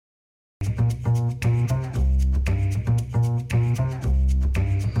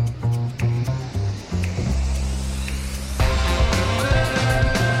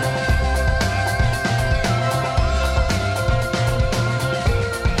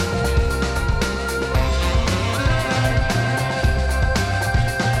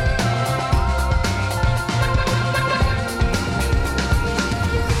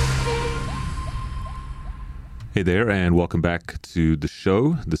Hey there, and welcome back to the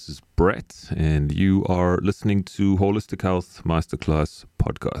show. This is Brett, and you are listening to Holistic Health Masterclass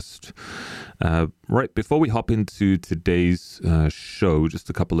podcast. Right, before we hop into today's show, just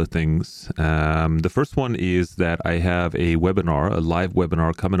a couple of things. The first one is that I have a webinar, a live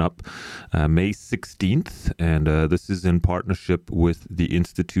webinar coming up May 16th, and this is in partnership with the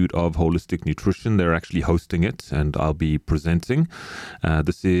Institute of Holistic Nutrition. They're actually hosting it, and I'll be presenting.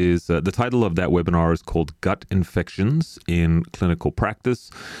 This is the title of that webinar is called Gut Infections in Clinical Practice,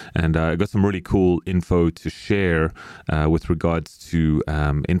 and I got some really cool info to share with regards to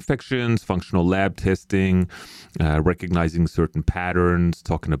infections, functional lab testing, recognizing certain patterns,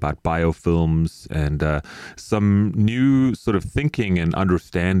 talking about biofilms, and some new sort of thinking and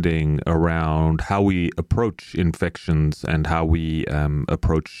understanding around how we approach infections and how we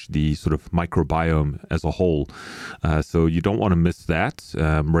approach the sort of microbiome as a whole. So you don't want to miss that.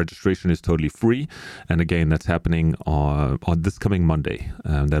 Registration is totally free. And again, that's happening on this coming Monday.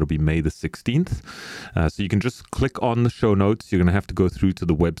 That'll be May the 16th. So you can just click on the show notes. You're going to have to go through to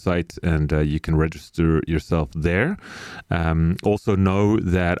the website and you can register yourself there. Also know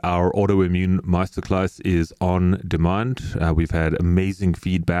that our autoimmune masterclass is on demand. We've had amazing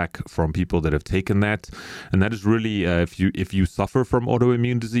feedback from people that have taken that. And that is really, if you suffer from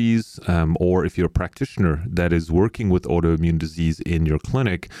autoimmune disease, or if you're a practitioner that is working with autoimmune disease in your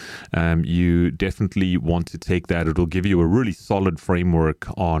clinic, you definitely want to take that. It'll give you a really solid framework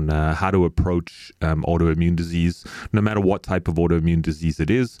on how to approach autoimmune disease, no matter what type of autoimmune disease it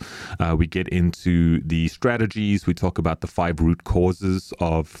is. We get into the strategies. We talk about the 5 root causes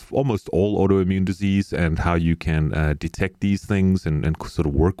of almost all autoimmune disease and how you can detect these things and sort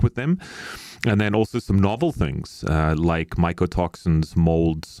of work with them. And then also some novel things like mycotoxins,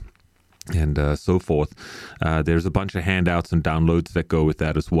 molds, and so forth. There's a bunch of handouts and downloads that go with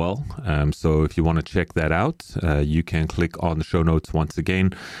that as well. So if you want to check that out, you can click on the show notes once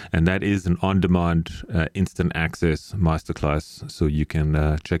again. And that is an on-demand, instant access masterclass. So you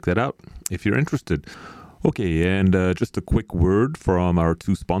can check that out if you're interested. Okay, and just a quick word from our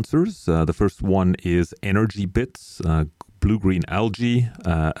 2 sponsors. The first one is Energy Bits. Blue-green algae,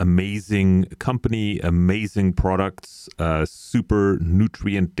 amazing company, amazing products, super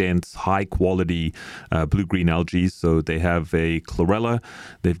nutrient-dense, high-quality blue-green algae. So they have a chlorella,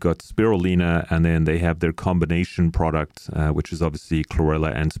 they've got spirulina, and then they have their combination product, which is obviously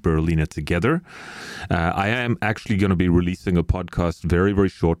chlorella and spirulina together. I am actually going to be releasing a podcast very, very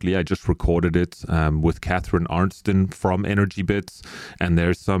shortly. I just recorded it with Catherine Arnston from Energy Bits, and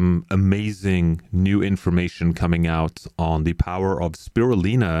there's some amazing new information coming out on the power of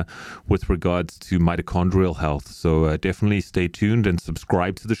spirulina with regards to mitochondrial health. So definitely stay tuned and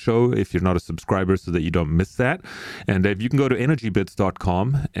subscribe to the show if you're not a subscriber so that you don't miss that. And if you can go to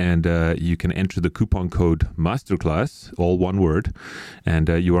energybits.com and you can enter the coupon code MASTERCLASS, all one word, and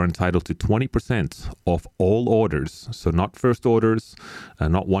you are entitled to 20% off all orders. So not first orders,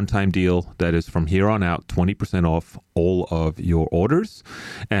 not one-time deal. That is from here on out, 20% off all of your orders.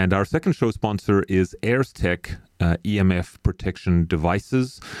 And our second show sponsor is Airs-Tech EMF protection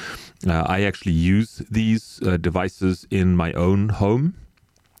devices. I actually use these devices in my own home.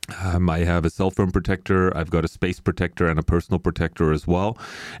 I have a cell phone protector, I've got a space protector and a personal protector as well.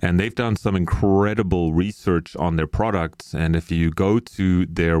 And they've done some incredible research on their products. And if you go to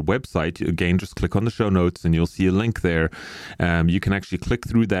their website, again, just click on the show notes and you'll see a link there. You can actually click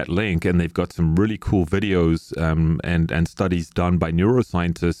through that link and they've got some really cool videos and studies done by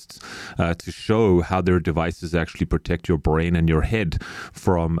neuroscientists to show how their devices actually protect your brain and your head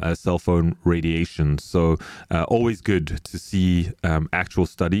from cell phone radiation. So always good to see actual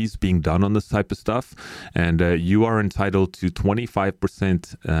studies being done on this type of stuff, and you are entitled to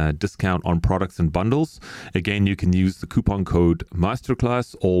 25% discount on products and bundles. Again, you can use the coupon code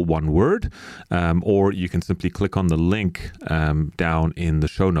MASTERCLASS, all one word, or you can simply click on the link down in the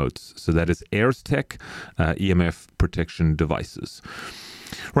show notes. So that is Airs-Tech EMF protection devices.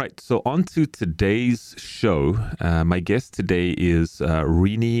 Right, so on to today's show. My guest today is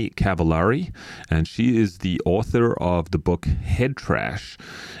Rini Cavallari, and she is the author of the book Head Trash,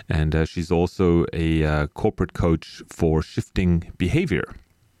 and she's also a corporate coach for shifting behavior.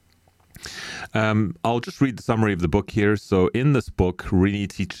 I'll just read the summary of the book here. So, in this book, Rini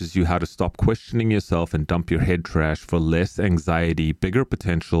teaches you how to stop questioning yourself and dump your head trash for less anxiety, bigger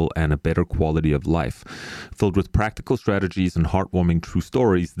potential, and a better quality of life. Filled with practical strategies and heartwarming true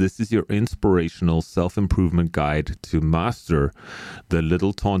stories, this is your inspirational self-improvement guide to master the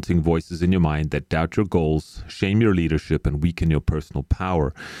little taunting voices in your mind that doubt your goals, shame your leadership, and weaken your personal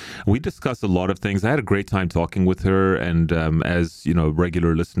power. We discuss a lot of things. I had a great time talking with her, and as you know,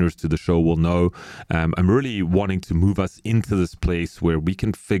 regular listeners to the show will know, I'm really wanting to move us into this place where we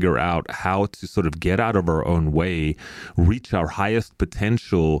can figure out how to sort of get out of our own way, reach our highest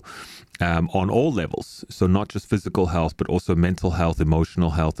potential on all levels. So not just physical health, but also mental health, emotional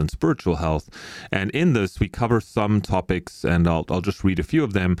health, and spiritual health. And in this, we cover some topics, and I'll just read a few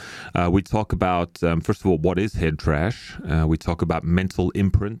of them. We talk about, first of all, what is head trash? We talk about mental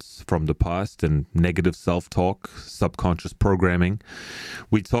imprints from the past and negative self-talk, subconscious programming.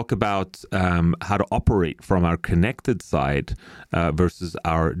 We talk about how to operate from our connected side versus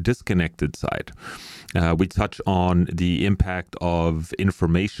our disconnected side. We touch on the impact of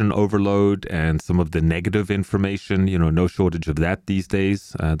information overload and some of the negative information, no shortage of that these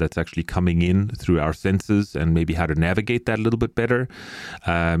days, that's actually coming in through our senses, and maybe how to navigate that a little bit better.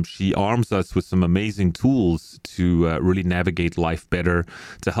 She arms us with some amazing tools to really navigate life better,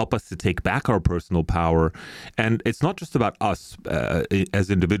 to help us to take back our personal power. And it's not just about us as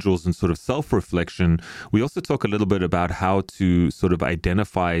individuals and sort of self-reflection. We also talk a little bit about how to sort of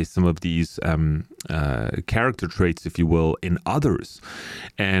identify some of these character traits, if you will, in others.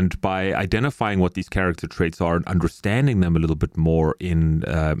 And by identifying what these character traits are and understanding them a little bit more in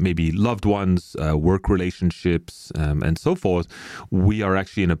maybe loved ones, work relationships, and so forth, we are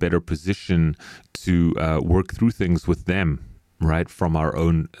actually in a better position to work through things with them, right, from our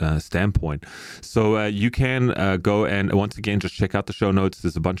own standpoint. So you can go and once again just check out the show notes.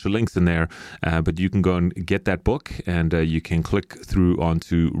 There's a bunch of links in there, but you can go and get that book, and you can click through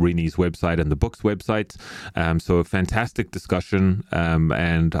onto Rini's website and the book's website. So a fantastic discussion,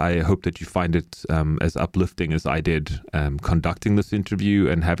 and I hope that you find it as uplifting as I did conducting this interview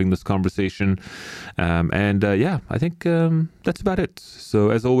and having this conversation. I think that's about it.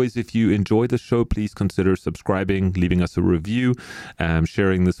 So as always, if you enjoy the show, please consider subscribing, leaving us a review,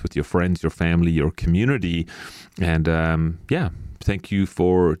 sharing this with your friends, your family, your community. And thank you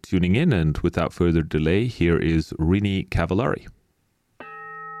for tuning in. And without further delay, here is Rini Cavallari.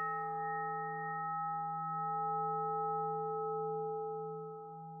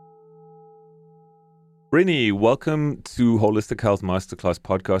 Rini, welcome to Holistic Health Masterclass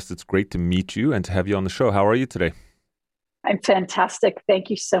Podcast. It's great to meet you and to have you on the show. How are you today? I'm fantastic. Thank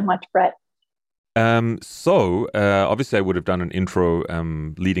you so much, Brett. Obviously I would have done an intro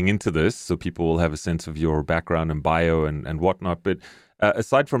leading into this, so people will have a sense of your background and bio and whatnot. But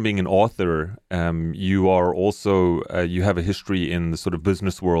aside from being an author, you are also, you have a history in the sort of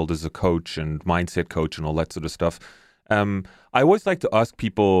business world as a coach and mindset coach and all that sort of stuff. I always like to ask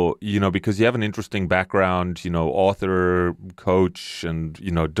people, because you have an interesting background, author, coach, and,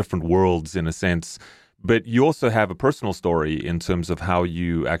 different worlds in a sense. But you also have a personal story in terms of how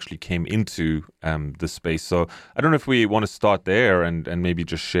you actually came into this space. So I don't know if we want to start there and maybe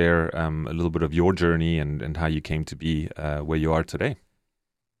just share a little bit of your journey and how you came to be where you are today.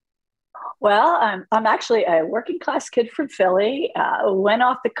 Well, I'm actually a working class kid from Philly, went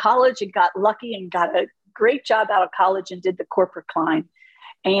off to college and got lucky and got a great job out of college and did the corporate climb.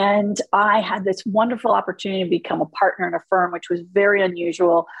 And I had this wonderful opportunity to become a partner in a firm, which was very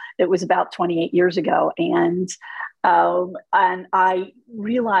unusual. It was about 28 years ago. And I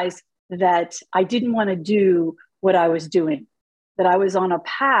realized that I didn't want to do what I was doing, that I was on a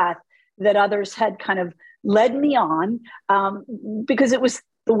path that others had kind of led me on, because it was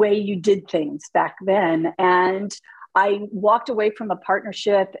the way you did things back then. And I walked away from a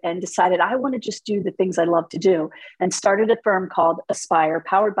partnership and decided I want to just do the things I love to do, and started a firm called Aspire,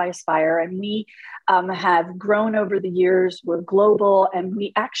 powered by Aspire. And we have grown over the years. We're global, and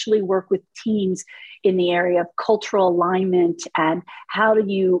we actually work with teams in the area of cultural alignment and how do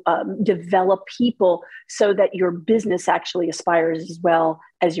you develop people so that your business actually aspires as well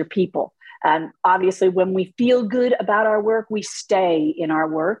as your people. And obviously, when we feel good about our work, we stay in our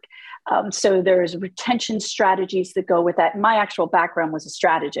work. So there's retention strategies that go with that. My actual background was a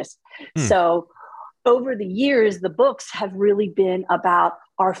strategist. So over the years, the books have really been about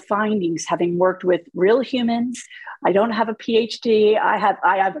our findings, having worked with real humans. I don't have a PhD. I have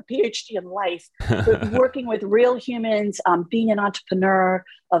a PhD in life, but working with real humans, being an entrepreneur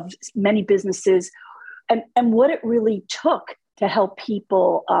of many businesses, and what it really took to help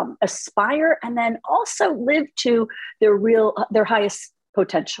people aspire and then also live to their highest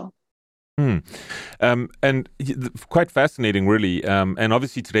potential. Hmm. Quite fascinating, really. And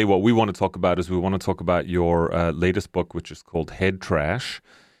obviously today what we want to talk about is we want to talk about your latest book, which is called Head Trash.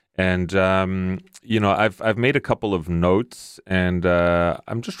 And I've made a couple of notes, and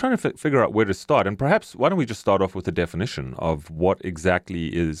I'm just trying to figure out where to start. And perhaps why don't we just start off with a definition of what exactly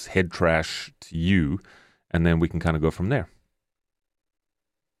is head trash to you, and then we can kind of go from there.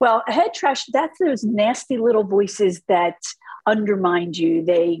 Well, head trash, that's those nasty little voices that undermine you.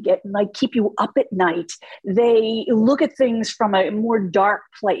 They get like keep you up at night. They look at things from a more dark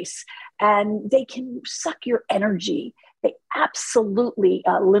place and they can suck your energy. They absolutely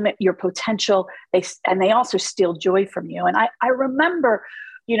limit your potential. And they also steal joy from you. And I remember,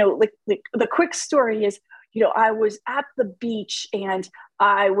 like the quick story is, I was at the beach and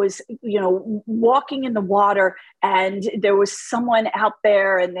I was, walking in the water and there was someone out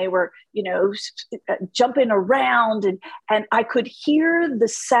there and they were, jumping around and I could hear the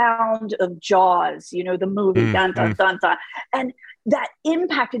sound of Jaws, the movie, dun, dun, dun, dun. And that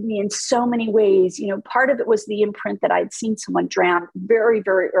impacted me in so many ways. Part of it was the imprint that I'd seen someone drown very,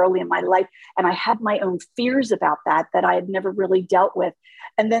 very early in my life. And I had my own fears about that I had never really dealt with.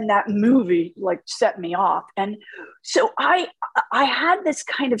 And then that movie like set me off. And so I had this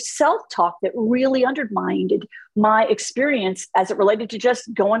kind of self-talk that really undermined my experience as it related to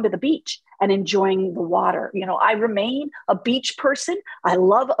just going to the beach and enjoying the water. I remain a beach person. I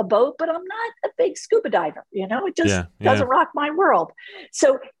love a boat, but I'm not a big scuba diver. It just doesn't rock my world.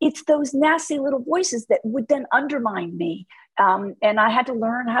 So it's those nasty little voices that would then undermine me. And I had to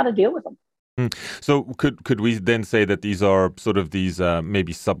learn how to deal with them. So could we then say that these are sort of these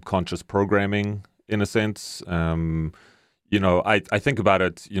maybe subconscious programming in a sense? I think about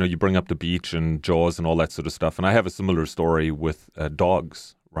it, you bring up the beach and Jaws and all that sort of stuff. And I have a similar story with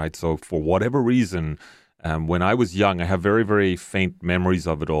dogs, right? So for whatever reason, when I was young, I have very, very faint memories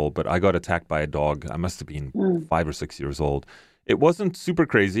of it all, but I got attacked by a dog. I must have been 5 or 6 years old. It wasn't super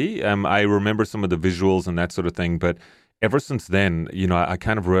crazy. I remember some of the visuals and that sort of thing, but ever since then, I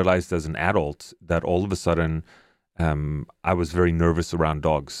kind of realized as an adult that all of a sudden I was very nervous around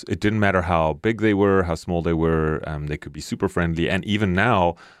dogs. It didn't matter how big they were, how small they were. They could be super friendly. And even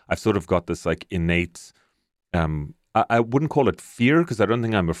now, I've sort of got this like innate, I wouldn't call it fear because I don't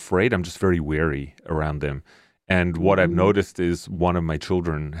think I'm afraid. I'm just very wary around them. And what I've noticed is one of my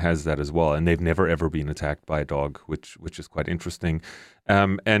children has that as well, and they've never ever been attacked by a dog, which is quite interesting.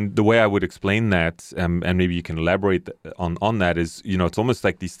 And the way I would explain that, and maybe you can elaborate on that, is it's almost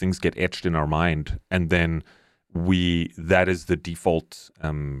like these things get etched in our mind, and then that is the default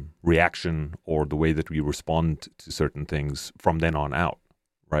reaction or the way that we respond to certain things from then on out,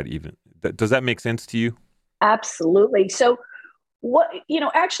 right? Even does that make sense to you? Absolutely. So what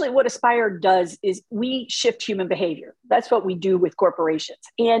Aspire does is we shift human behavior. That's what we do with corporations.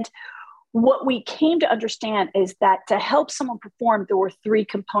 And what we came to understand is that to help someone perform, there were three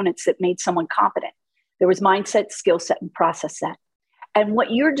components that made someone competent. There was mindset, skill set, and process set. And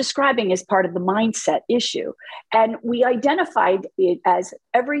what you're describing is part of the mindset issue. And we identified it as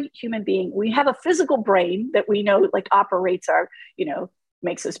every human being, we have a physical brain that we know like operates our,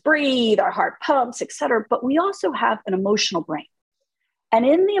 makes us breathe, our heart pumps, et cetera. But we also have an emotional brain. And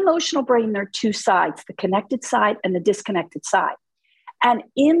in the emotional brain, there are two sides, the connected side and the disconnected side. And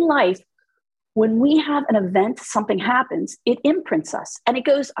in life, when we have an event, something happens, it imprints us. And it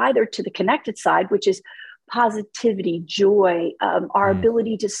goes either to the connected side, which is positivity, joy, our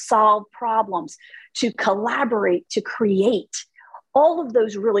ability to solve problems, to collaborate, to create. All of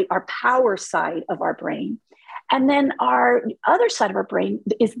those really are power side of our brain. And then our other side of our brain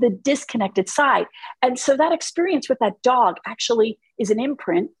is the disconnected side. And so that experience with that dog actually is an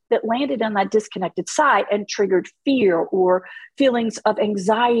imprint that landed on that disconnected side and triggered fear or feelings of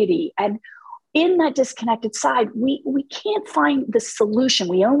anxiety. And in that disconnected side, we can't find the solution.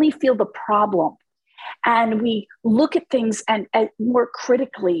 We only feel the problem. And we look at things and more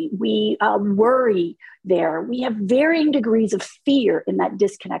critically. We worry there. We have varying degrees of fear in that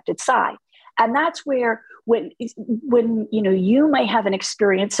disconnected side. And that's where when you may have an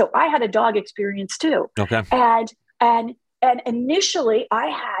experience. So I had a dog experience too. Okay. And initially I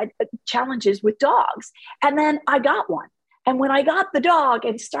had challenges with dogs, and then I got one. And when I got the dog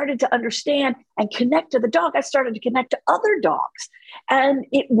and started to understand and connect to the dog, I started to connect to other dogs, and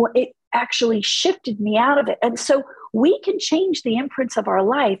it actually shifted me out of it. And so we can change the imprints of our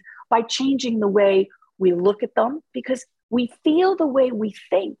life by changing the way we look at them, because we feel the way we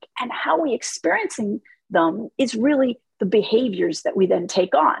think, and how we experiencing them is really the behaviors that we then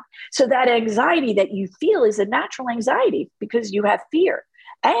take on. So that anxiety that you feel is a natural anxiety because you have fear.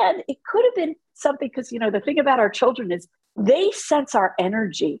 And it could have been something because, the thing about our children is they sense our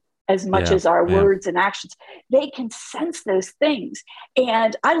energy as much Yeah, as our yeah. words and actions. They can sense those things.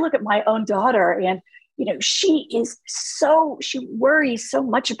 And I look at my own daughter, and she worries so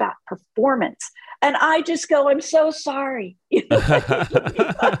much about performance. And I just go, I'm so sorry. I'm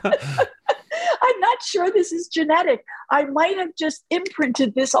not sure this is genetic. I might have just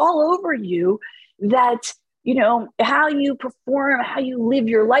imprinted this all over you, that how you perform, how you live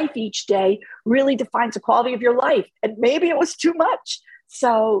your life each day really defines the quality of your life. And maybe it was too much.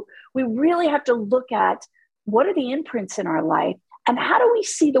 So we really have to look at what are the imprints in our life and how do we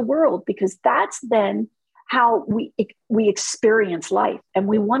see the world, because that's then how we experience life. And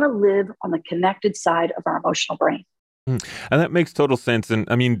we want to live on the connected side of our emotional brain. And that makes total sense. And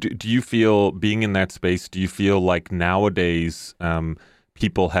I mean, do you feel, being in that space, do you feel like nowadays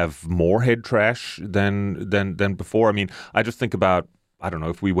people have more head trash than before? I mean, I just think about, I don't know,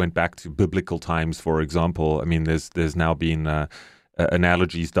 if we went back to biblical times, for example. I mean, there's now been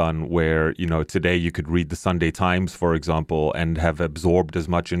analogies done where, today you could read the Sunday Times, for example, and have absorbed as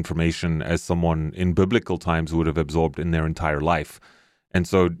much information as someone in biblical times would have absorbed in their entire life. And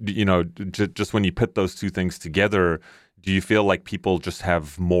so, just when you put those two things together, do you feel like people just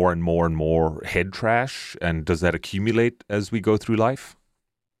have more and more and more head trash? And does that accumulate as we go through life?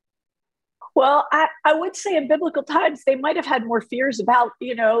 Well, I would say in biblical times, they might have had more fears about,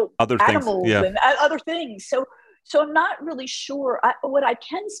 Other things, animals yeah. and other things. So I'm not really sure. What I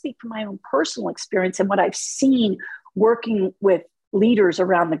can speak from my own personal experience and what I've seen working with leaders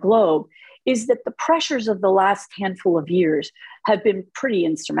around the globe is that the pressures of the last handful of years have been pretty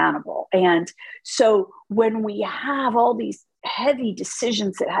insurmountable. And so when we have all these heavy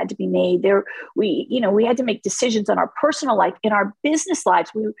decisions that had to be made there, we had to make decisions on our personal life, in our business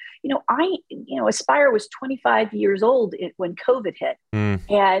lives. Aspire was 25 years old when COVID hit.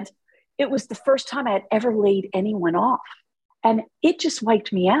 And it was the first time I had ever laid anyone off. And it just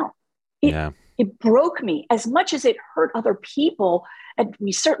wiped me out. It broke me as much as it hurt other people. And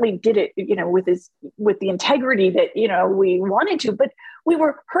we certainly did it, with the integrity that, we wanted to, but we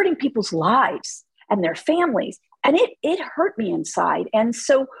were hurting people's lives and their families. And it hurt me inside. And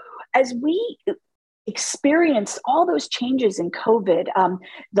so as we experienced all those changes in COVID,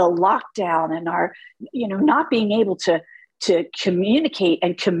 the lockdown and our, not being able to communicate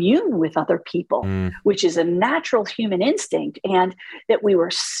and commune with other people, which is a natural human instinct, and that we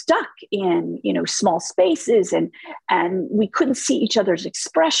were stuck in, small spaces and we couldn't see each other's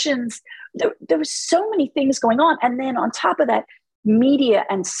expressions. There was so many things going on. And then on top of that, media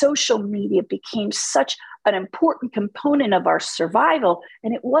and social media became such an important component of our survival,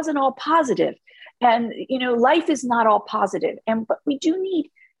 and it wasn't all positive. And, life is not all positive. But we do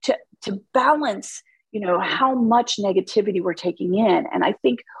need to balance how much negativity we're taking in. And I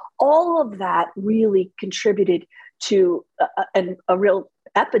think all of that really contributed to a real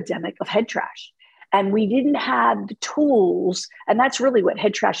epidemic of head trash. And we didn't have the tools. And that's really what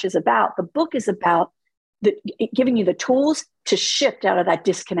head trash is about. The book is about giving you the tools to shift out of that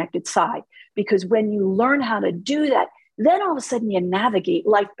disconnected side. Because when you learn how to do that, then all of a sudden you navigate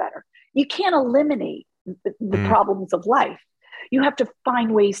life better. You can't eliminate the problems of life. You have to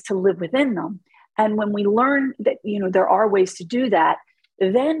find ways to live within them. And when we learn that, there are ways to do that,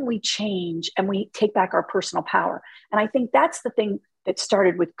 then we change and we take back our personal power. And I think that's the thing that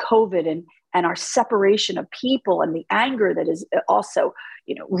started with COVID and our separation of people, and the anger that is also,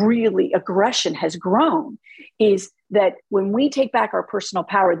 really aggression has grown, is that when we take back our personal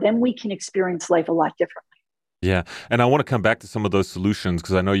power, then we can experience life a lot differently. Yeah, and I want to come back to some of those solutions,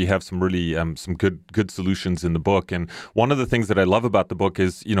 because I know you have some really some good solutions in the book. And one of the things that I love about the book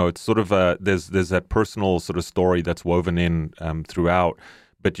is, it's sort of there's that personal sort of story that's woven in throughout,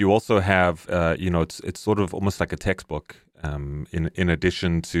 but you also have it's sort of almost like a textbook. In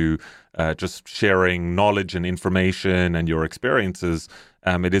addition to just sharing knowledge and information and your experiences,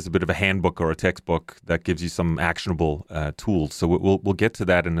 it is a bit of a handbook or a textbook that gives you some actionable tools. So we'll get to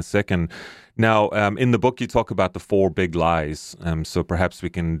that in a second. Now, in the book, you talk about the 4 big lies. So perhaps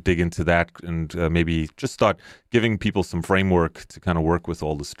we can dig into that and maybe just start giving people some framework to kind of work with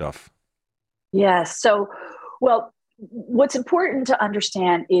all this stuff. Yes. So, what's important to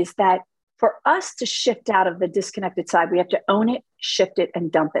understand is that for us to shift out of the disconnected side, we have to own it, shift it,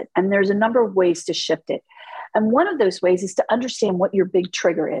 and dump it. And there's a number of ways to shift it. And one of those ways is to understand what your big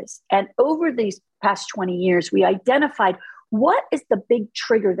trigger is. And over these past 20 years, we identified what is the big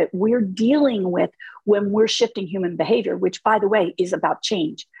trigger that we're dealing with when we're shifting human behavior, which, by the way, is about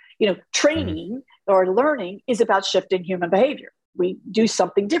change. Training or learning is about shifting human behavior. We do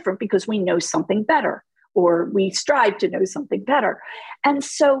something different because we know something better, or we strive to know something better. And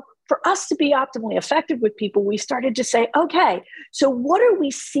so for us to be optimally effective with people, we started to say, okay, so what are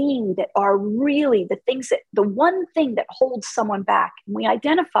we seeing that are really the one thing that holds someone back? And we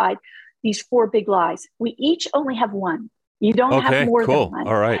identified these 4 big lies. We each only have one. You don't have more than one.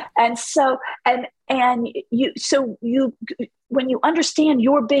 All right. And so, when you understand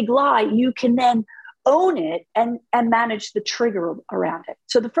your big lie, you can then own it and manage the trigger around it.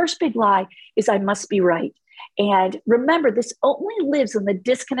 So the first big lie is I must be right. And remember, this only lives on the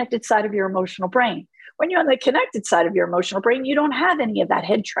disconnected side of your emotional brain. When you're on the connected side of your emotional brain, you don't have any of that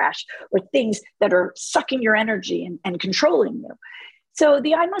head trash or things that are sucking your energy and controlling you. So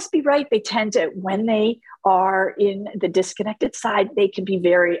the I must be right, they tend to, when they are in the disconnected side, they can be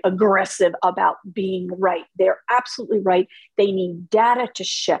very aggressive about being right. They're absolutely right. They need data to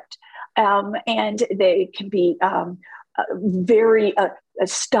shift. And they can be very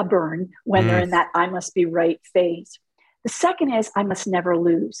stubborn when they're in that I must be right phase. The second is I must never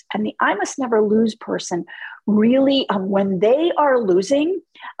lose. And the I must never lose person really, when they are losing,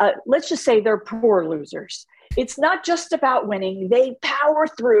 let's just say they're poor losers. It's not just about winning. They power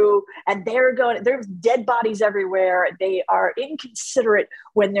through and there's dead bodies everywhere. They are inconsiderate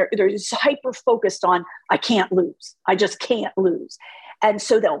when they're hyper focused on, I can't lose. I just can't lose. And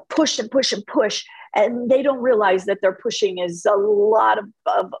so they'll push and push and push. And they don't realize that they're pushing is a lot of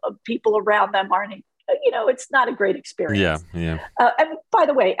people around them aren't, it's not a great experience. Yeah. And by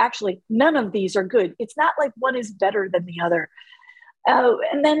the way, actually, none of these are good. It's not like one is better than the other.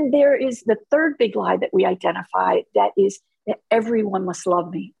 And then there is the third big lie that we identify, that is that everyone must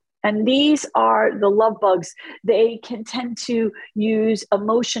love me. And these are the love bugs. They can tend to use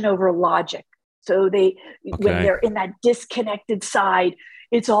emotion over logic. So when they're in that disconnected side,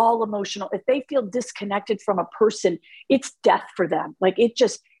 it's all emotional. If they feel disconnected from a person, it's death for them. Like it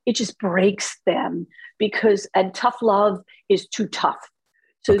just breaks them and tough love is too tough.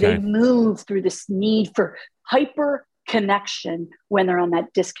 So they move through this need for hyper connection when they're on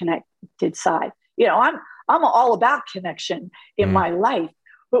that disconnected side. I'm all about connection in my life,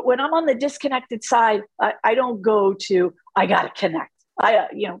 but when I'm on the disconnected side, I don't go to, I got to connect.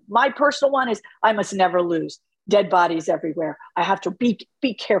 My personal one is I must never lose. Dead bodies everywhere. I have to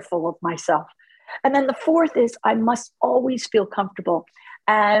be careful of myself. And then the fourth is I must always feel comfortable.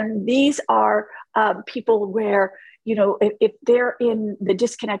 And these are people where, if they're in the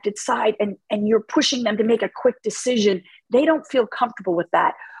disconnected side and you're pushing them to make a quick decision, they don't feel comfortable with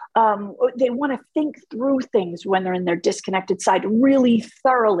that. They want to think through things when they're in their disconnected side really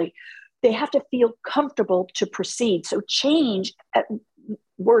thoroughly. They have to feel comfortable to proceed. So change,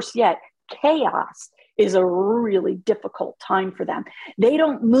 worse yet, chaos is a really difficult time for them. They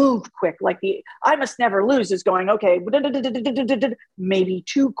don't move quick. Like the I must never lose is going, okay, maybe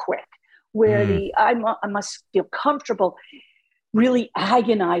too quick. Where the I must feel comfortable really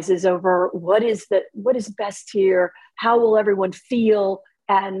agonizes over what is best here, how will everyone feel,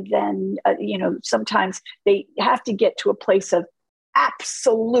 and then sometimes they have to get to a place of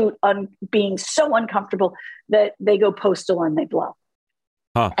absolute being so uncomfortable that they go postal and they blow,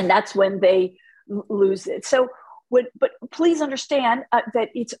 and that's when they lose it. So, but please understand that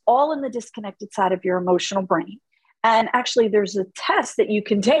it's all in the disconnected side of your emotional brain. And actually, there's a test that you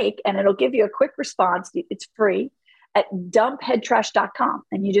can take, and it'll give you a quick response. It's free at dumpheadtrash.com.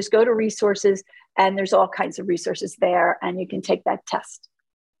 And you just go to resources, and there's all kinds of resources there, and you can take that test.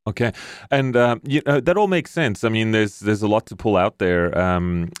 Okay. And, that all makes sense. I mean, there's a lot to pull out there.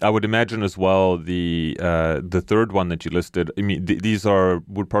 I would imagine as well the third one that you listed, I mean, these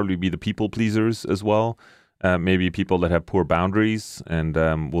would probably be the people pleasers as well. Maybe people that have poor boundaries and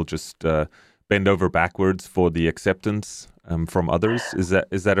will just bend over backwards for the acceptance from others. Is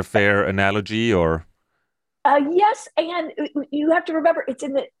that a fair analogy or? Yes, and you have to remember it's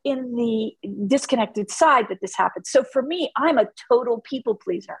in the disconnected side that this happens. So for me, I'm a total people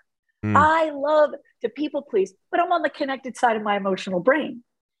pleaser. I love to people please, but I'm on the connected side of my emotional brain.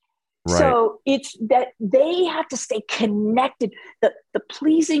 Right. So it's that they have to stay connected. The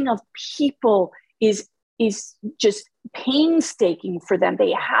pleasing of people is just painstaking for them.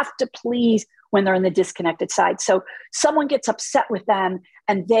 They have to please when they're in the disconnected side. So someone gets upset with them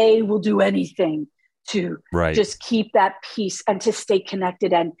and they will do anything to just keep that peace and to stay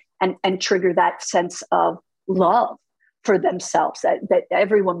connected and trigger that sense of love for themselves, that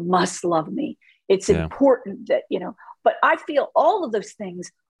everyone must love me. It's important that, but I feel all of those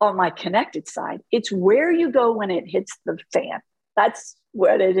things on my connected side. It's where you go when it hits the fan. That's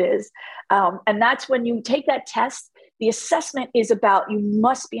what it is. And that's when you take that test, the assessment is about, you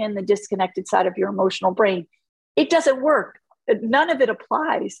must be in the disconnected side of your emotional brain. It doesn't work. None of it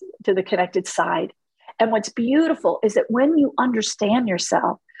applies to the connected side. And what's beautiful is that when you understand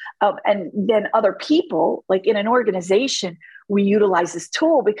yourself, And then other people, like in an organization, we utilize this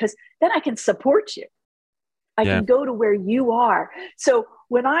tool because then I can support you. I can go to where you are. So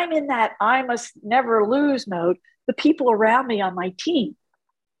when I'm in that I must never lose mode, the people around me on my team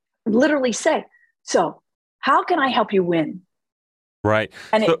literally say, so how can I help you win? Right.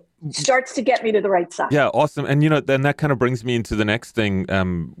 And it starts to get me to the right side. Yeah, awesome. And, then that kind of brings me into the next thing,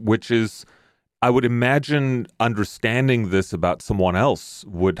 which is I would imagine understanding this about someone else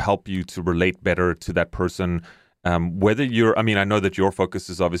would help you to relate better to that person. Whether I know that your focus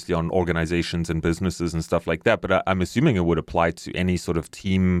is obviously on organizations and businesses and stuff like that, but I'm assuming it would apply to any sort of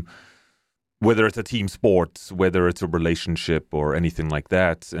team, whether it's a team sport, whether it's a relationship or anything like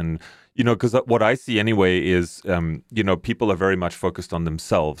that. And, because what I see anyway is, people are very much focused on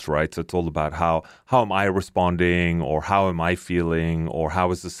themselves, right? So it's all about how am I responding, or how am I feeling, or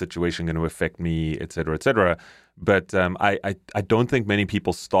how is this situation going to affect me, et cetera, et cetera. But I don't think many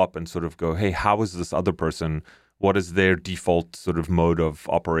people stop and sort of go, hey, how is this other person? What is their default sort of mode of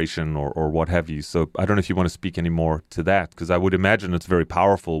operation or what have you? So I don't know if you want to speak any more to that, because I would imagine it's very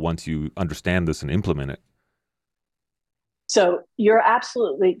powerful once you understand this and implement it. So you're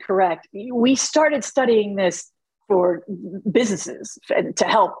absolutely correct. We started studying this for businesses and to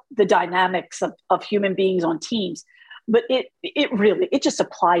help the dynamics of human beings on teams, but it just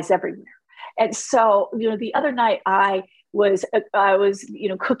applies everywhere. And so, the other night I was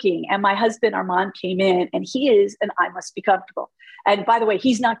cooking, and my husband Armand came in, and he is an I must be comfortable. And by the way,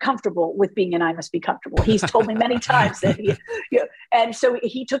 he's not comfortable with being an I must be comfortable. He's told me many times that and so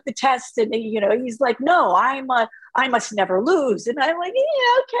he took the test, and he's like, no, I must never lose. And I'm like,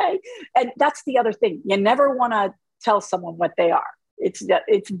 yeah, okay. And that's the other thing. You never want to tell someone what they are. It's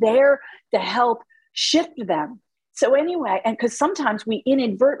there to help shift them. So anyway, and because sometimes we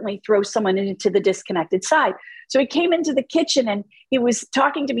inadvertently throw someone into the disconnected side. So he came into the kitchen and he was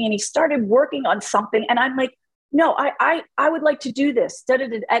talking to me, and he started working on something. And I'm like, no, I would like to do this.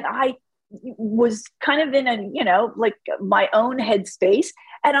 And I was kind of in like my own headspace,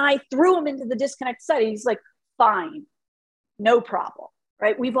 and I threw him into the disconnected side. He's like, fine, no problem.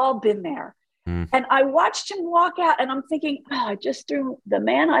 Right. We've all been there. And I watched him walk out, and I'm thinking, I just threw the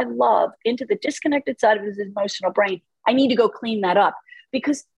man I love into the disconnected side of his emotional brain. I need to go clean that up,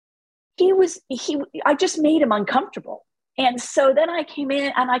 because I just made him uncomfortable. And so then I came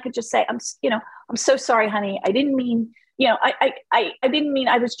in, and I could just say, I'm so sorry, honey. I didn't mean, I didn't mean,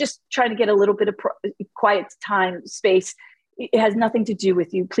 I was just trying to get a little bit of quiet time, space. It has nothing to do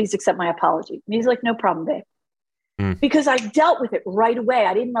with you. Please accept my apology. And he's like, no problem, babe. Because I dealt with it right away.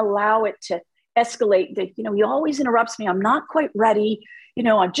 I didn't allow it to escalate. That, he always interrupts me. I'm not quite ready.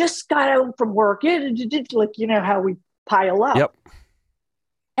 I just got home from work. Like, how we pile up. Yep.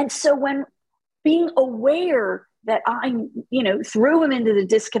 And so when being aware that I, threw him into the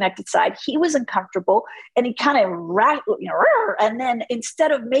disconnected side, he was uncomfortable, and he kind of rattled, and then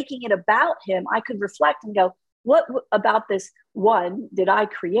instead of making it about him, I could reflect and go, what about this, one, did I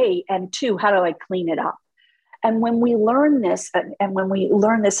create? And two, how do I clean it up? And when we learn this, and when we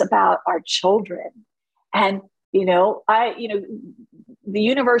learn this about our children, and, the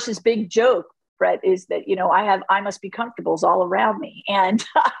universe's big joke, Brett, is that, I must be comfortables all around me. And,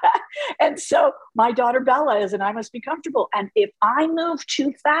 and so my daughter Bella is an I must be comfortable. And if I move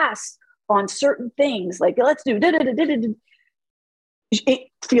too fast on certain things, like let's do, it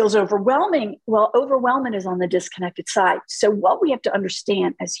feels overwhelming. Well, overwhelming is on the disconnected side. So what we have to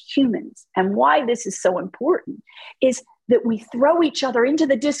understand as humans, and why this is so important, is that we throw each other into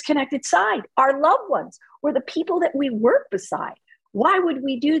the disconnected side, our loved ones, or the people that we work beside. Why would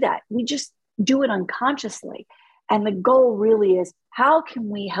we do that? We just do it unconsciously. And the goal really is, how can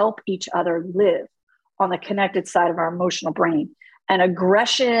we help each other live on the connected side of our emotional brain? And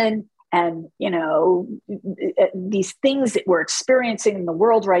aggression and, these things that we're experiencing in the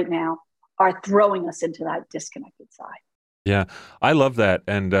world right now are throwing us into that disconnected side. Yeah, I love that.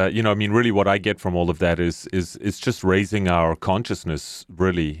 And, really what I get from all of that is just raising our consciousness,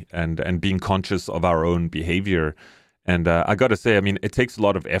 really, and being conscious of our own behavior. And I got to say, it takes a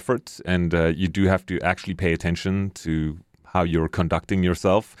lot of effort, and you do have to actually pay attention to how you're conducting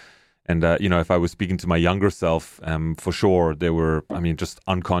yourself. And, if I was speaking to my younger self, for sure, they were, just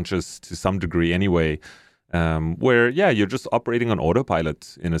unconscious to some degree anyway, where, you're just operating on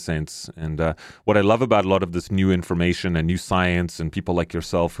autopilot in a sense. And what I love about a lot of this new information and new science and people like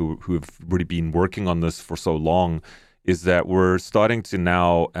yourself who have really been working on this for so long is that we're starting to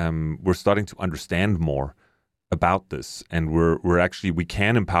now, understand more about this. And we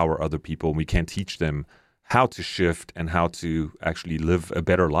can empower other people, and we can teach them how to shift and how to actually live a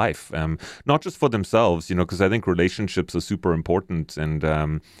better life, not just for themselves, because I think relationships are super important.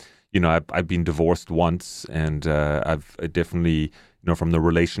 And, I've been divorced once, and I've definitely, from the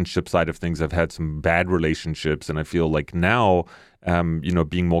relationship side of things, I've had some bad relationships. And I feel like now,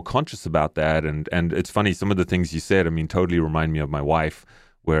 being more conscious about that. And it's funny, some of the things you said, totally remind me of my wife,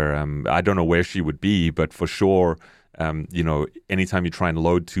 where I don't know where she would be, but for sure, anytime you try and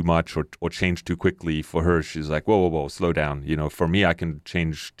load too much or change too quickly, for her, she's like, whoa, slow down. For me, I can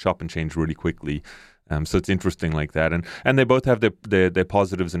chop and change really quickly. So it's interesting like that. And they both have their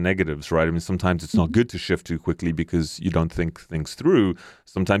positives and negatives, right? Sometimes it's not good to shift too quickly because you don't think things through.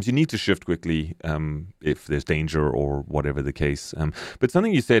 Sometimes you need to shift quickly if there's danger or whatever the case. But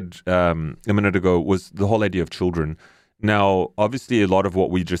something you said a minute ago was the whole idea of children. Now, obviously, a lot of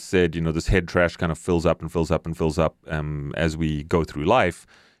what we just said, this head trash kind of fills up and fills up and fills up as we go through life.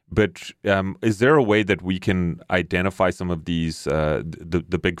 But is there a way that we can identify some of these,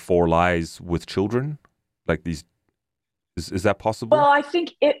 the big four lies with children? Like these, is that possible? Well, I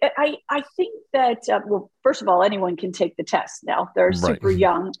think I think that first of all, anyone can take the test now. They're super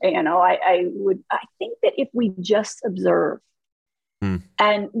young. I think that if we just observe,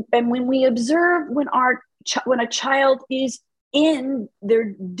 and when we observe when a child is in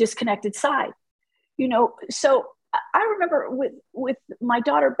their disconnected side, so I remember with my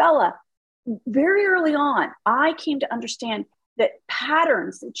daughter Bella, very early on, I came to understand that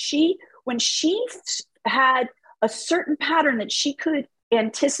patterns that when she had a certain pattern that she could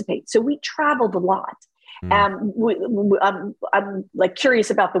anticipate. So we traveled a lot. I'm like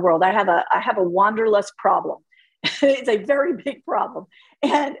curious about the world. I have a wanderlust problem. It's a very big problem,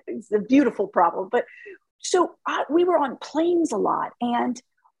 and it's a beautiful problem. But so we were on planes a lot, and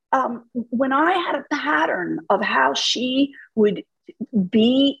when I had a pattern of how she would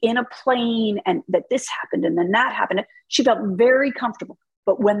be in a plane, and that this happened and then that happened, she felt very comfortable.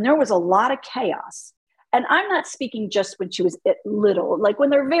 But when there was a lot of chaos, and I'm not speaking just when she was little, like when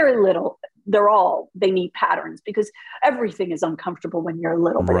they're very little, they need patterns because everything is uncomfortable when you're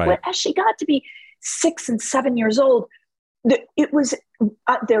little. But as she got to be 6 and 7 years old, there was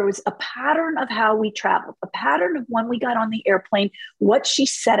a pattern of how we traveled, a pattern of when we got on the airplane, what she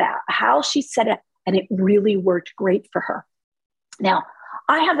set out, how she set it, and it really worked great for her. Now,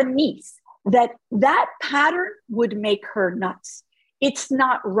 I have a niece that pattern would make her nuts. It's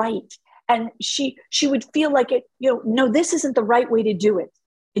not right. And she would feel like it, no, this isn't the right way to do it.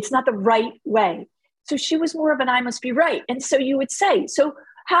 It's not the right way. So she was more of an I must be right. And so you would say, so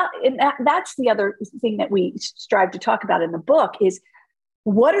how, and that's the other thing that we strive to talk about in the book is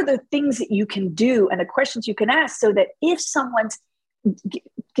what are the things that you can do and the questions you can ask so that if someone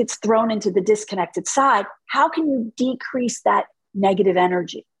gets thrown into the disconnected side, how can you decrease that negative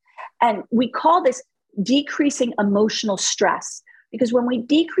energy? And we call this decreasing emotional stress, because when we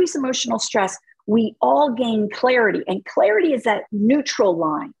decrease emotional stress, we all gain clarity, and clarity is that neutral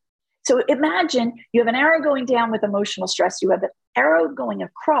line. So imagine you have an arrow going down with emotional stress. You have an arrow going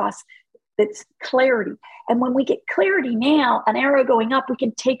across that's clarity. And when we get clarity now, an arrow going up, we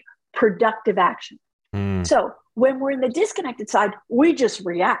can take productive action. So when we're in the disconnected side, we just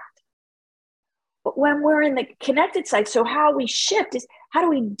react. But when we're in the connected side, so how we shift is how do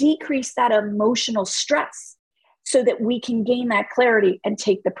we decrease that emotional stress so that we can gain that clarity and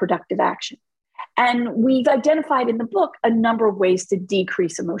take the productive action? And we've identified in the book a number of ways to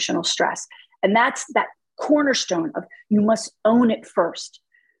decrease emotional stress. And that's that cornerstone of you must own it first.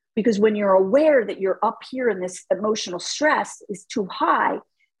 Because when you're aware that you're up here and this emotional stress is too high,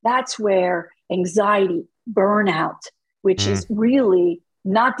 that's where anxiety, burnout, which is really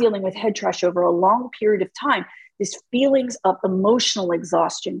not dealing with head trash over a long period of time, these feelings of emotional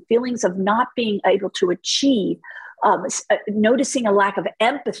exhaustion, feelings of not being able to achieve, noticing a lack of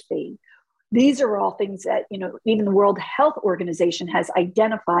empathy. These are all things that, even the World Health Organization has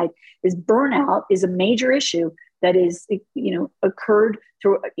identified as burnout is a major issue that is, occurred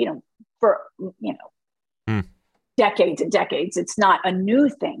through, for decades and decades. It's not a new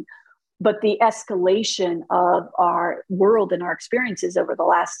thing, but the escalation of our world and our experiences over the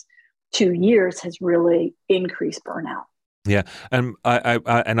last 2 years has really increased burnout. Yeah, and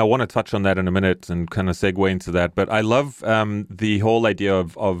I want to touch on that in a minute and kind of segue into that. But I love the whole idea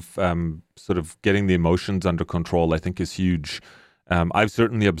of sort of getting the emotions under control. I think is huge. I've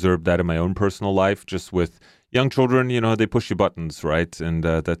certainly observed that in my own personal life, just with young children. They push your buttons, right? And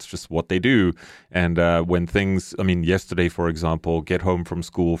that's just what they do. And when things, yesterday, for example, get home from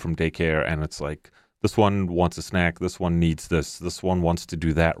school, from daycare, and it's like, this one wants a snack, this one needs this one wants to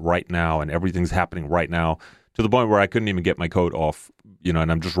do that right now, and everything's happening right now. to the point where I couldn't even get my coat off, and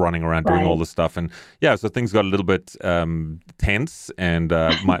I'm just running around doing all Right. this stuff. And yeah, so things got a little bit tense. And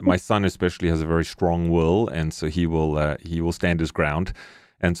my son especially has a very strong will, and so he will stand his ground.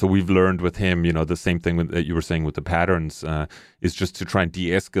 And so we've learned with him, the same thing that you were saying with the patterns, is just to try and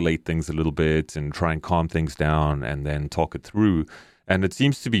de-escalate things a little bit and try and calm things down and then talk it through. And it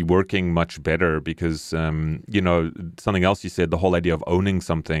seems to be working much better because, something else you said, the whole idea of owning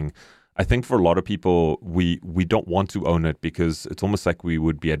something. I think for a lot of people, we don't want to own it because it's almost like we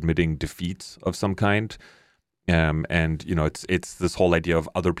would be admitting defeat of some kind. And it's this whole idea of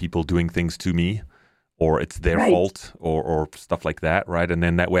other people doing things to me, or it's their Right. fault, or stuff like that, right? And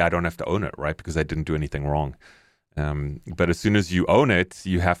then that way I don't have to own it, right? Because I didn't do anything wrong. But as soon as you own it,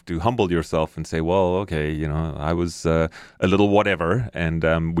 you have to humble yourself and say, well, okay, I was a little whatever, and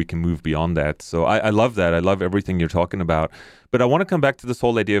we can move beyond that. So I love that. I love everything you're talking about. But I want to come back to this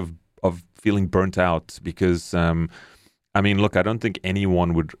whole idea of feeling burnt out because, look, I don't think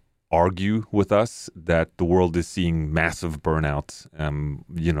anyone would argue with us that the world is seeing massive burnout,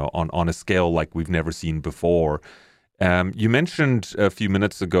 on a scale like we've never seen before. You mentioned a few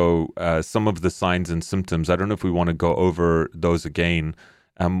minutes ago some of the signs and symptoms. I don't know if we want to go over those again.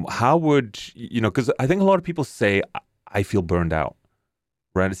 How would, because I think a lot of people say, I feel burned out,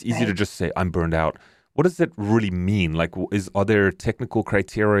 right? It's easy to Right. just say, I'm burned out. What does that really mean? Like, are there technical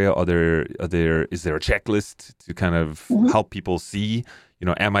criteria? Is there a checklist to kind of Mhm. help people see,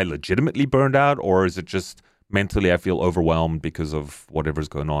 am I legitimately burned out, or is it just mentally I feel overwhelmed because of whatever's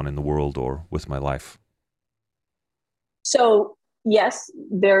going on in the world or with my life? So yes,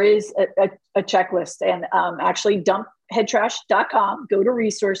 there is a checklist, and actually dumpheadtrash.com, go to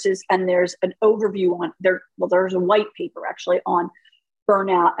resources, and there's an overview on there. Well, there's a white paper actually on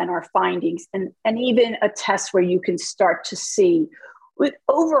burnout and our findings, and even a test where you can start to see with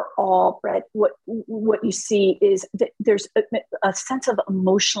overall, Brett, what you see is that there's a sense of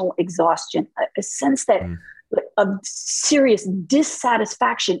emotional exhaustion, a sense that Mm, of serious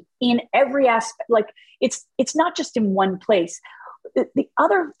dissatisfaction in every aspect. Like it's not just in one place. The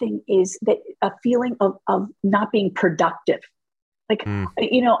other thing is that a feeling of not being productive. Like, mm,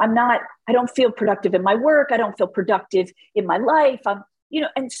 I don't feel productive in my work. I don't feel productive in my life.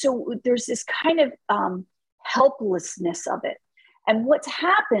 And so there's this kind of helplessness of it. And what's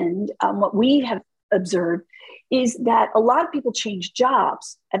happened, what we have observed, is that a lot of people change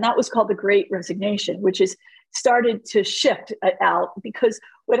jobs. And that was called the Great Resignation, which is started to shift out because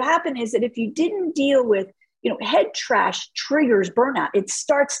what happened is that if you didn't deal with, head trash triggers burnout, it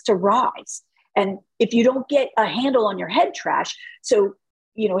starts to rise. And if you don't get a handle on your head trash, so,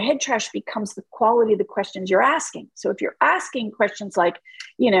 head trash becomes the quality of the questions you're asking. So if you're asking questions like,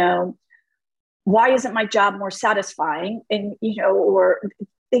 why isn't my job more satisfying? And, or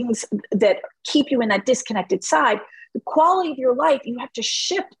things that keep you in that disconnected side, the quality of your life, you have to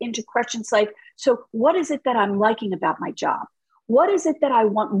shift into questions like, so what is it that I'm liking about my job? What is it that I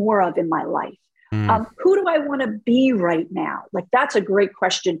want more of in my life? mm. Who do I want to be right now? Like, that's a great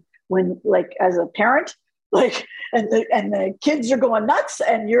question when, like, as a parent, like, and the kids are going nuts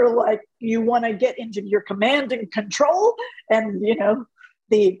and you're like, you want to get into your command and control. And,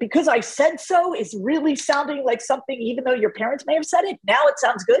 because I said so is really sounding like something, even though your parents may have said it, now it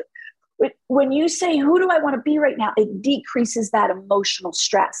sounds good. But when you say, who do I want to be right now? It decreases that emotional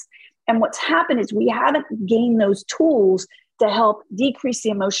stress. And what's happened is we haven't gained those tools to help decrease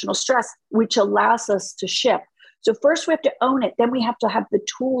the emotional stress, which allows us to shift. So first we have to own it. Then we have to have the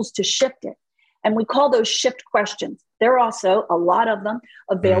tools to shift it. And we call those shift questions. There are also a lot of them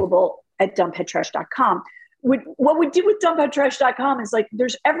available at dumpheadtrash.com. What we do with dumpheadtrash.com is like,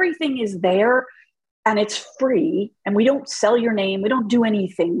 everything is there and it's free, and we don't sell your name. We don't do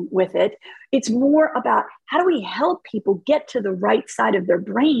anything with it. It's more about how do we help people get to the right side of their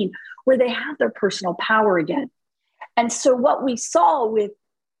brain where they have their personal power again. And so what we saw with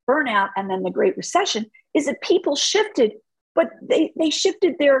burnout and then the Great Recession is that people shifted, but they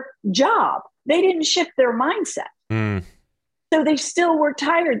shifted their job. They didn't shift their mindset. Mm. So they still were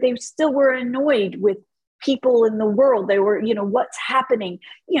tired. They still were annoyed with people in the world. They were, what's happening?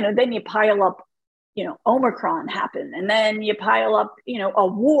 Then you pile up, Omicron happened. And then you pile up, a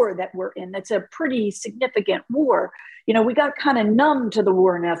war that we're in. That's a pretty significant war. We got kind of numb to the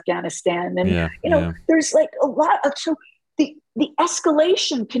war in Afghanistan. And, Yeah. there's like a lot of, so the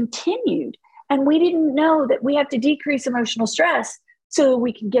escalation continued. And we didn't know that we have to decrease emotional stress so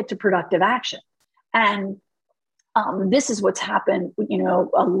we can get to productive action. And this is what's happened,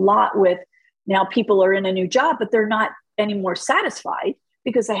 a lot with now people are in a new job, but they're not anymore satisfied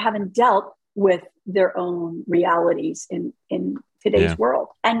because they haven't dealt with their own realities in today's world.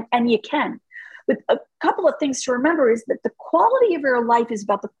 And you can. But couple of things to remember is that the quality of your life is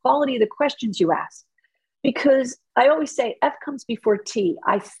about the quality of the questions you ask. Because I always say F comes before T.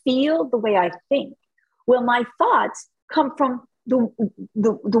 I feel the way I think. Well, my thoughts come from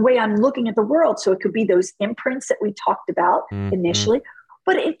the way I'm looking at the world. So it could be those imprints that we talked about initially,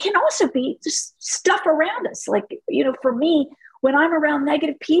 but it can also be just stuff around us. Like, for me, when I'm around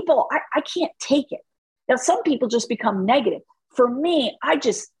negative people, I can't take it. Now, some people just become negative. For me, I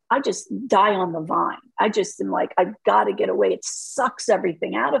just die on the vine. I just am like, I've got to get away. It sucks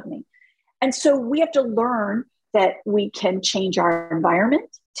everything out of me. And so we have to learn that we can change our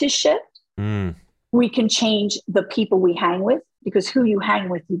environment to shift. We can change the people we hang with, because who you hang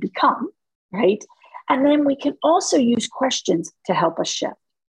with, you become, right? And then we can also use questions to help us shift.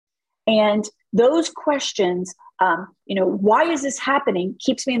 And those questions, why is this happening,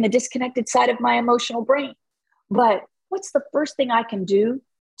 keeps me in the disconnected side of my emotional brain. But what's the first thing I can do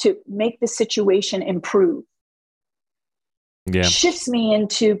to make the situation improve? Yeah. Shifts me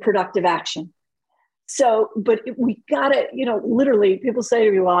into productive action. So, but we gotta, literally people say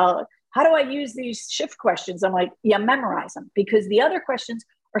to me, well, how do I use these shift questions? I'm like, yeah, memorize them, because the other questions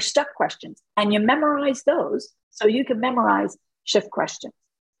are stuck questions, and you memorize those so you can memorize shift questions.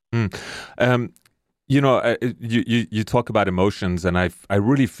 You talk about emotions, and I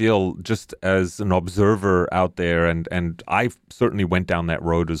really feel, just as an observer out there, and I certainly went down that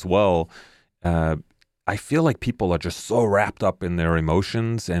road as well. I feel like people are just so wrapped up in their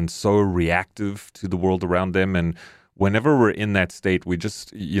emotions and so reactive to the world around them. And whenever we're in that state, we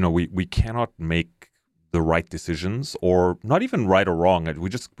just, we cannot make the right decisions, or not even right or wrong.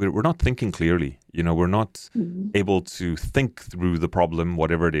 We're not thinking clearly. We're not able to think through the problem,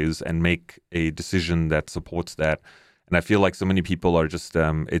 whatever it is, and make a decision that supports that. And I feel like so many people are just,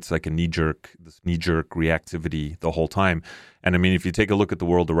 it's like this knee-jerk reactivity the whole time. And I mean, if you take a look at the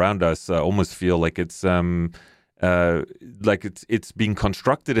world around us, I almost feel like it's being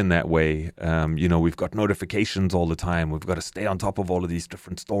constructed in that way. We've got notifications all the time. We've got to stay on top of all of these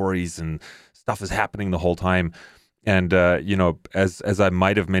different stories, and stuff is happening the whole time. And, as I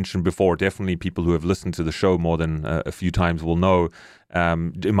might have mentioned before, definitely people who have listened to the show more than a few times will know,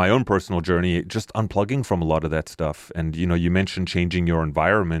 in my own personal journey, just unplugging from a lot of that stuff. And, you mentioned changing your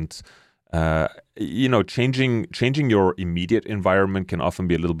environment. Changing your immediate environment can often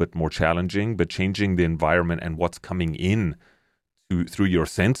be a little bit more challenging, but changing the environment and what's coming in through your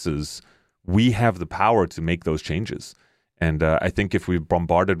senses, we have the power to make those changes. And I think if we're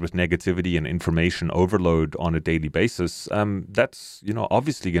bombarded with negativity and information overload on a daily basis, that's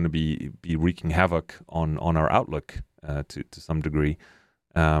obviously going to be wreaking havoc on our outlook to some degree.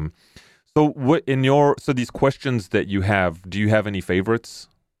 So these questions that you have, do you have any favorites?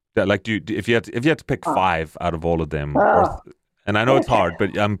 That, like, if you had to pick 5 out of all of them, and I know it's hard,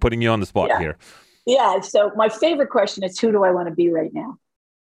 but I'm putting you on the spot here. Yeah. So my favorite question is, who do I want to be right now?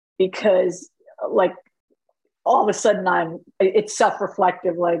 Because, like, all of a sudden it's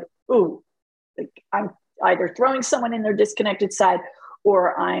self-reflective, like, I'm either throwing someone in their disconnected side,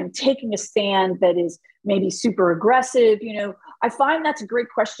 or I'm taking a stand that is maybe super aggressive. I find that's a great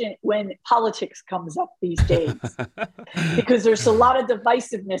question when politics comes up these days, because there's a lot of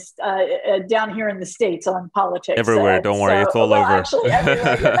divisiveness down here in the States on politics. Everywhere, don't worry, it's all over. Actually,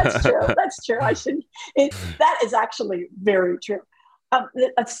 everywhere. Yeah, that's true. That's true. That is actually very true.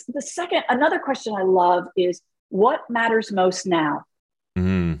 The second, another question I love is, what matters most now?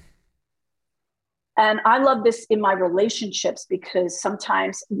 Mm-hmm. And I love this in my relationships, because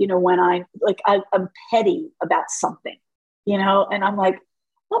sometimes, when I'm petty about something, and I'm like,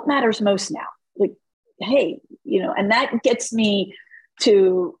 what matters most now? Like, hey, and that gets me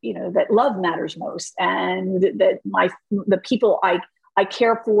to, that love matters most, and that the people I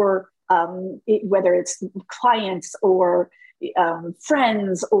care for, whether it's clients or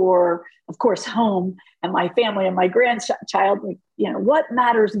friends, or of course home and my family and my grandchild, what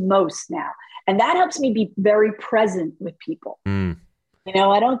matters most now. And that helps me be very present with people. I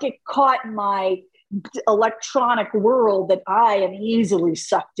don't get caught in my electronic world that I am easily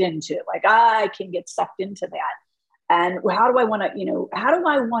sucked into. Like, I can get sucked into that. And how do I want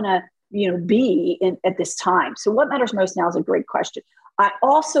to be at this time? So what matters most now is a great question. I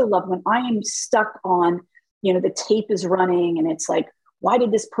also love when I am stuck on, the tape is running, and it's like, why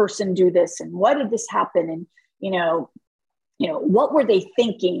did this person do this? And why did this happen? And, what were they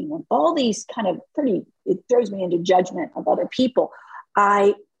thinking? And all these kind of it throws me into judgment of other people.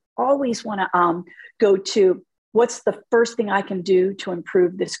 I always want to go to, what's the first thing I can do to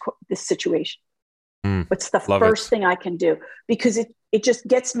improve this situation? What's the first thing I can do? Because it just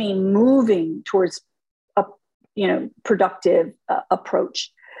gets me moving towards a productive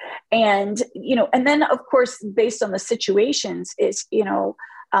approach. And, and then of course, based on the situations is,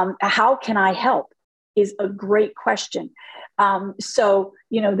 how can I help is a great question. So,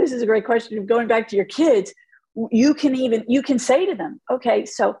 this is a great question. Going back to your kids, you can say to them, okay,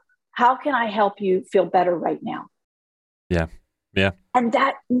 so how can I help you feel better right now? Yeah. Yeah. And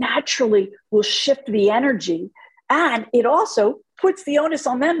that naturally will shift the energy. And it also puts the onus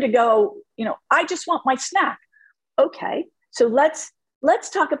on them to go, I just want my snack. Okay. So let's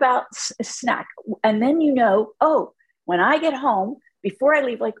talk about snack. And then, oh, when I get home, before I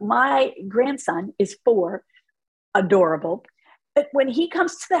leave, like my grandson is 4, adorable. But when he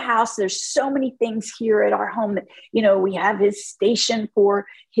comes to the house, there's so many things here at our home that, we have his station for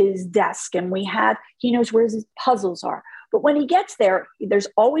his desk and he knows where his puzzles are. But when he gets there, there's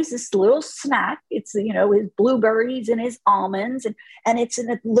always this little snack. It's, his blueberries and his almonds and it's in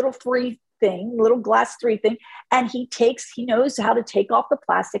a little little glass 3 thing. And he knows how to take off the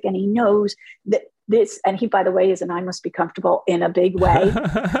plastic and he knows that and he, by the way, is an I must be comfortable in a big way.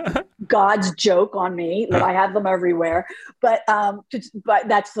 God's joke on me that I have them everywhere. But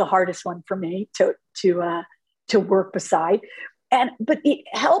that's the hardest one for me to work beside. But it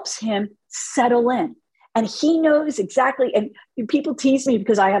helps him settle in. And he knows exactly, and people tease me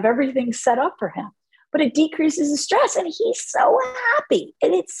because I have everything set up for him, but it decreases the stress and he's so happy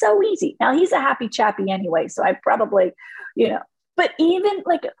and it's so easy. Now he's a happy chappy anyway. So I probably, but even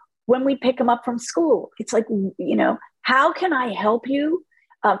like when we pick him up from school, it's like, how can I help you?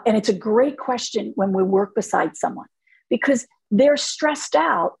 And it's a great question when we work beside someone because they're stressed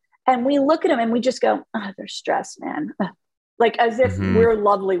out and we look at them and we just go, oh, they're stressed, man. Like as if we're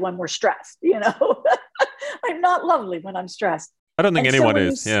lovely when we're stressed, I'm not lovely when I'm stressed. I don't think anyone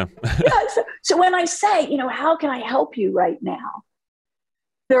is. Yeah. So when I say, how can I help you right now?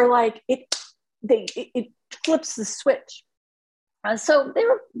 They're like, it flips the switch. So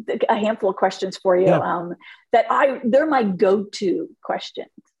there are a handful of questions for you they're my go-to questions.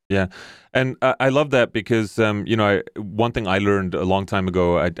 Yeah. And I love that because, one thing I learned a long time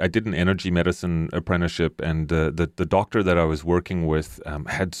ago, I did an energy medicine apprenticeship and the doctor that I was working with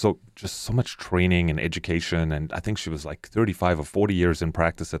had so much training and education. And I think she was like 35 or 40 years in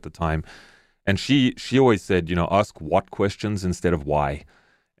practice at the time. And she always said, ask what questions instead of why.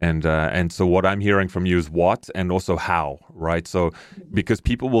 And so what I'm hearing from you is what and also how, right? So because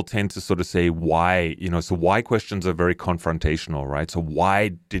people will tend to sort of say why, so why questions are very confrontational, right? So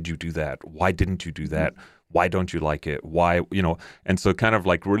why did you do that? Why didn't you do that? Why don't you like it? Why, and so kind of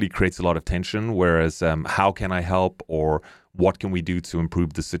like really creates a lot of tension. Whereas how can I help or what can we do to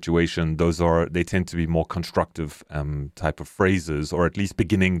improve the situation? They tend to be more constructive type of phrases or at least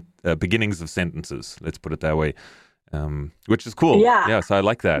beginnings of sentences. Let's put it that way. Which is cool. Yeah. So I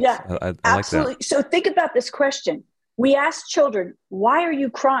like that. Yeah, I absolutely. Like that. So think about this question. We ask children, why are you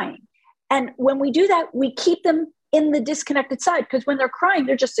crying? And when we do that, we keep them in the disconnected side because when they're crying,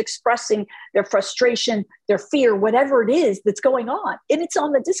 they're just expressing their frustration, their fear, whatever it is that's going on. And it's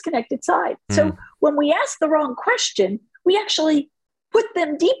on the disconnected side. So when we ask the wrong question, we actually put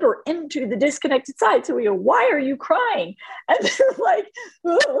them deeper into the disconnected side. So we go, why are you crying? And they're like,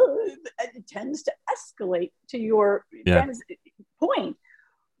 oh, and it tends to escalate to your point,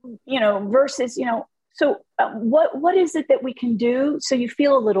 versus, so what is it that we can do so you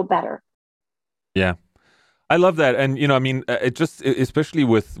feel a little better? Yeah. I love that. And, it just, especially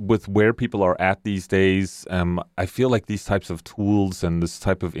with where people are at these days, I feel like these types of tools and this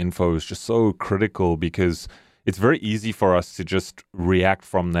type of info is just so critical because it's very easy for us to just react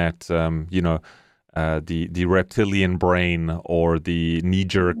from that, the reptilian brain or the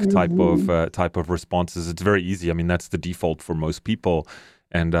knee-jerk type of responses. It's very easy. I mean, that's the default for most people.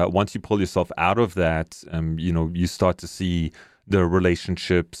 And once you pull yourself out of that, you start to see the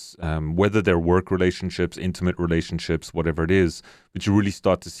relationships, whether they're work relationships, intimate relationships, whatever it is, but you really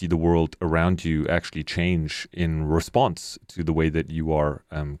start to see the world around you actually change in response to the way that you are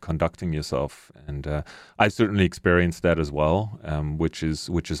conducting yourself. And I certainly experienced that as well, which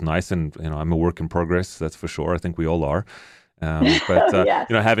is nice. And I'm a work in progress, that's for sure. I think we all are. But yes.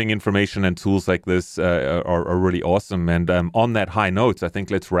 Having information and tools like this are really awesome. And on that high note, I think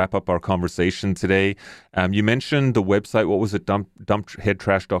let's wrap up our conversation today. You mentioned the website. What was it?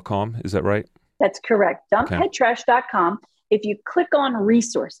 Dumpheadtrash.com. Is that right? That's correct. Dumpheadtrash.com. If you click on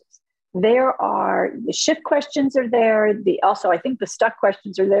resources, there are the shift questions are there. Also, I think the stuck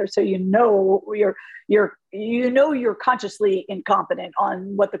questions are there, so you're consciously incompetent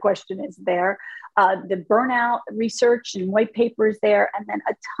on what the question is there. The burnout research and white papers there, and then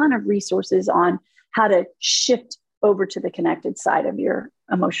a ton of resources on how to shift over to the connected side of your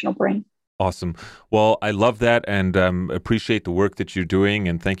emotional brain. Awesome. Well, I love that and appreciate the work that you're doing.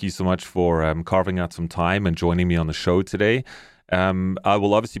 And thank you so much for carving out some time and joining me on the show today. I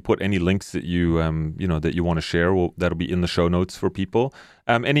will obviously put any links that you that you want to share. That'll be in the show notes for people.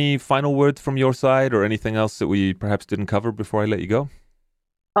 Any final words from your side or anything else that we perhaps didn't cover before I let you go?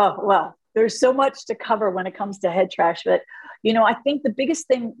 Oh, well, there's so much to cover when it comes to head trash. But, I think the biggest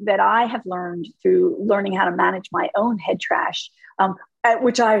thing that I have learned through learning how to manage my own head trash,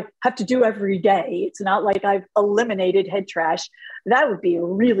 which I have to do every day. It's not like I've eliminated head trash. That would be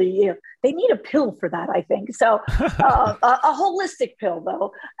really, they need a pill for that, I think. So a holistic pill,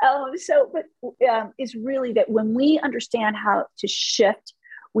 though. Is really that when we understand how to shift,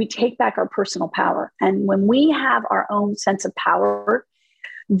 we take back our personal power. And when we have our own sense of power,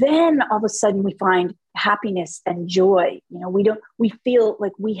 then all of a sudden we find happiness and joy. We feel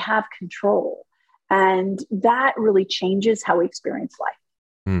like we have control. And that really changes how we experience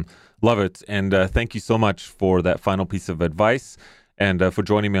life. Love it. And thank you so much for that final piece of advice and for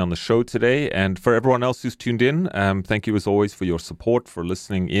joining me on the show today. And for everyone else who's tuned in, thank you as always for your support, for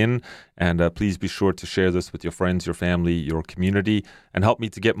listening in. And please be sure to share this with your friends, your family, your community, and help me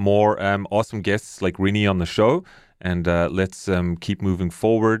to get more awesome guests like Rini on the show. And let's keep moving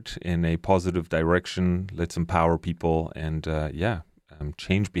forward in a positive direction. Let's empower people and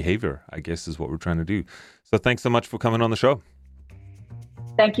change behavior, I guess, is what we're trying to do. So thanks so much for coming on the show.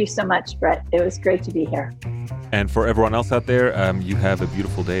 Thank you so much, Brett. It was great to be here. And for everyone else out there, you have a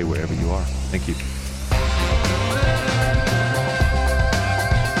beautiful day wherever you are. Thank you.